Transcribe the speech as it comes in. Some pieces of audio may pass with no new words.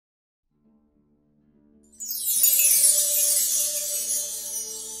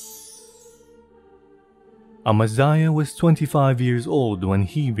Amaziah was 25 years old when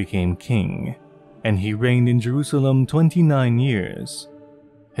he became king, and he reigned in Jerusalem 29 years.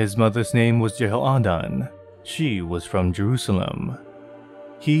 His mother's name was Jehoaddan. She was from Jerusalem.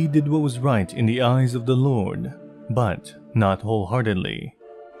 He did what was right in the eyes of the Lord, but not wholeheartedly.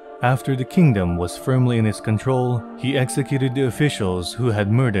 After the kingdom was firmly in his control, he executed the officials who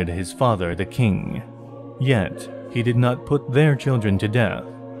had murdered his father the king. Yet, he did not put their children to death,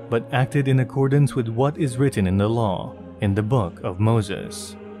 but acted in accordance with what is written in the law, in the book of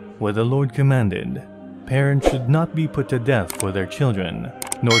Moses, where the Lord commanded, "Parents should not be put to death for their children,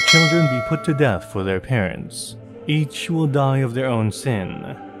 nor children be put to death for their parents. Each will die of their own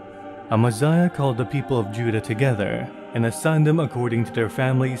sin." Amaziah called the people of Judah together and assigned them according to their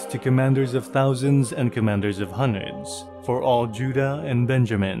families to commanders of thousands and commanders of hundreds, for all Judah and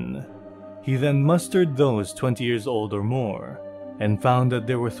Benjamin. He then mustered those 20 years old or more, and found that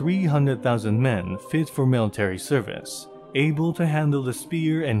there were 300,000 men fit for military service, able to handle the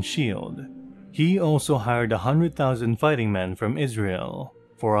spear and shield. He also hired 100,000 fighting men from Israel,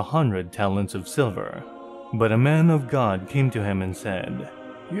 for 100 talents of silver. But a man of God came to him and said,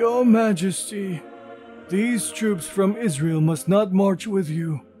 "Your Majesty, these troops from Israel must not march with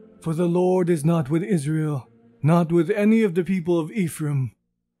you, for the Lord is not with Israel, not with any of the people of Ephraim.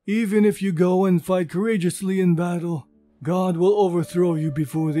 Even if you go and fight courageously in battle, God will overthrow you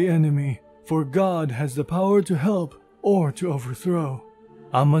before the enemy, for God has the power to help or to overthrow."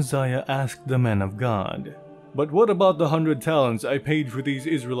 Amaziah asked the men of God, "But what about the 100 talents I paid for these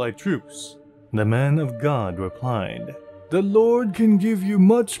Israelite troops?" The man of God replied, "The Lord can give you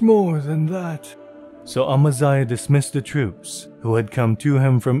much more than that." So Amaziah dismissed the troops who had come to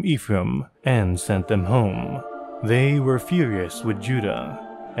him from Ephraim and sent them home. They were furious with Judah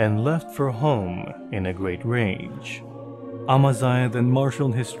and left for home in a great rage. Amaziah then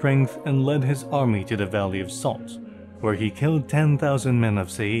marshaled his strength and led his army to the Valley of Salt, where he killed 10,000 men of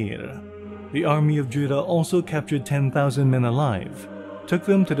Seir. The army of Judah also captured 10,000 men alive, took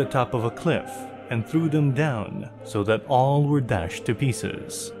them to the top of a cliff, and threw them down so that all were dashed to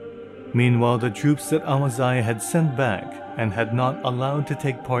pieces. Meanwhile, the troops that Amaziah had sent back and had not allowed to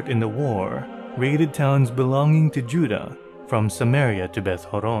take part in the war raided towns belonging to Judah from Samaria to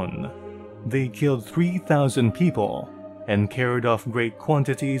Beth-horon. They killed 3,000 people and carried off great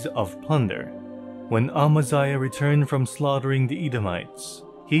quantities of plunder. When Amaziah returned from slaughtering the Edomites,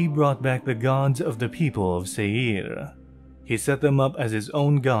 he brought back the gods of the people of Seir. He set them up as his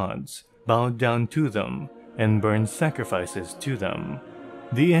own gods, bowed down to them, and burned sacrifices to them.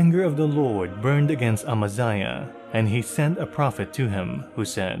 The anger of the Lord burned against Amaziah, and he sent a prophet to him, who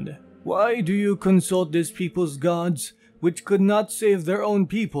said, "Why do you consult this people's gods, which could not save their own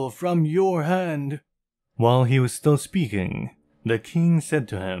people from your hand?" While he was still speaking, the king said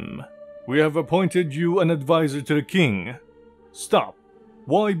to him, "We have appointed you an advisor to the king. Stop!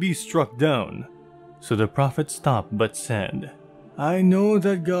 Why be struck down?" So the prophet stopped but said, "I know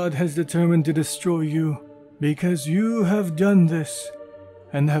that God has determined to destroy you, because you have done this,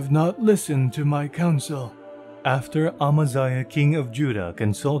 and have not listened to my counsel." After Amaziah king of Judah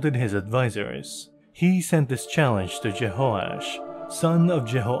consulted his advisors, he sent this challenge to Jehoash, son of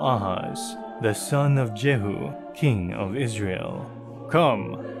Jehoahaz, the son of Jehu, king of Israel.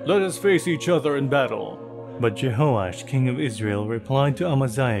 "Come, let us face each other in battle." But Jehoash king of Israel replied to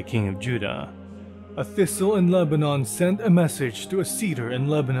Amaziah king of Judah, "A thistle in Lebanon sent a message to a cedar in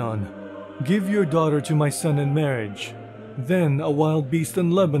Lebanon. Give your daughter to my son in marriage." Then a wild beast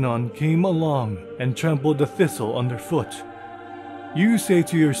in Lebanon came along and trampled the thistle underfoot. You say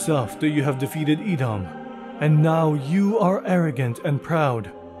to yourself that you have defeated Edom, and now you are arrogant and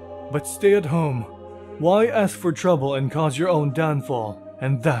proud. But stay at home. Why ask for trouble and cause your own downfall,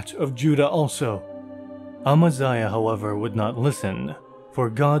 and that of Judah also? Amaziah, however, would not listen, for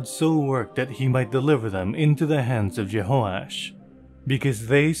God so worked that he might deliver them into the hands of Jehoash, because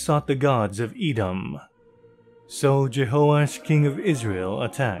they sought the gods of Edom. So Jehoash king of Israel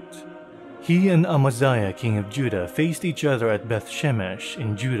attacked. He and Amaziah king of Judah faced each other at Beth-shemesh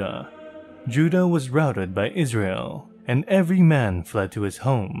in Judah. Judah was routed by Israel, and every man fled to his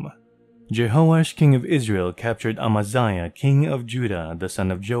home. Jehoash king of Israel captured Amaziah king of Judah, the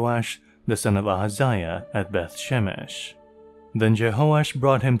son of Joash, the son of Ahaziah, at Beth-shemesh. Then Jehoash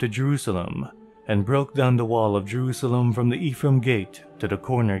brought him to Jerusalem, and broke down the wall of Jerusalem from the Ephraim gate to the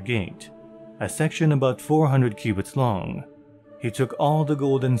corner gate, a section about 400 cubits long. He took all the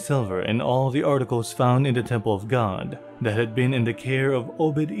gold and silver and all the articles found in the temple of God that had been in the care of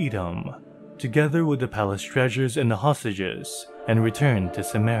Obed-Edom, together with the palace treasures and the hostages, and returned to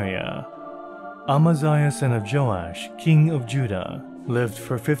Samaria. Amaziah son of Joash, king of Judah, lived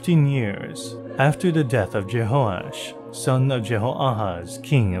for 15 years after the death of Jehoash, son of Jehoahaz,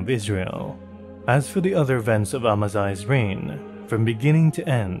 king of Israel. As for the other events of Amaziah's reign, from beginning to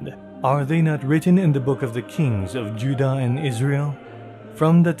end, are they not written in the book of the kings of Judah and Israel?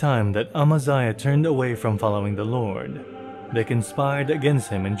 From the time that Amaziah turned away from following the Lord, they conspired against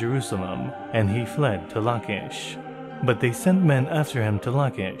him in Jerusalem, and he fled to Lachish. But they sent men after him to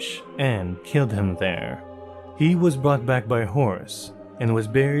Lachish, and killed him there. He was brought back by horse, and was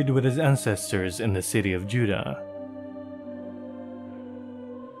buried with his ancestors in the city of Judah.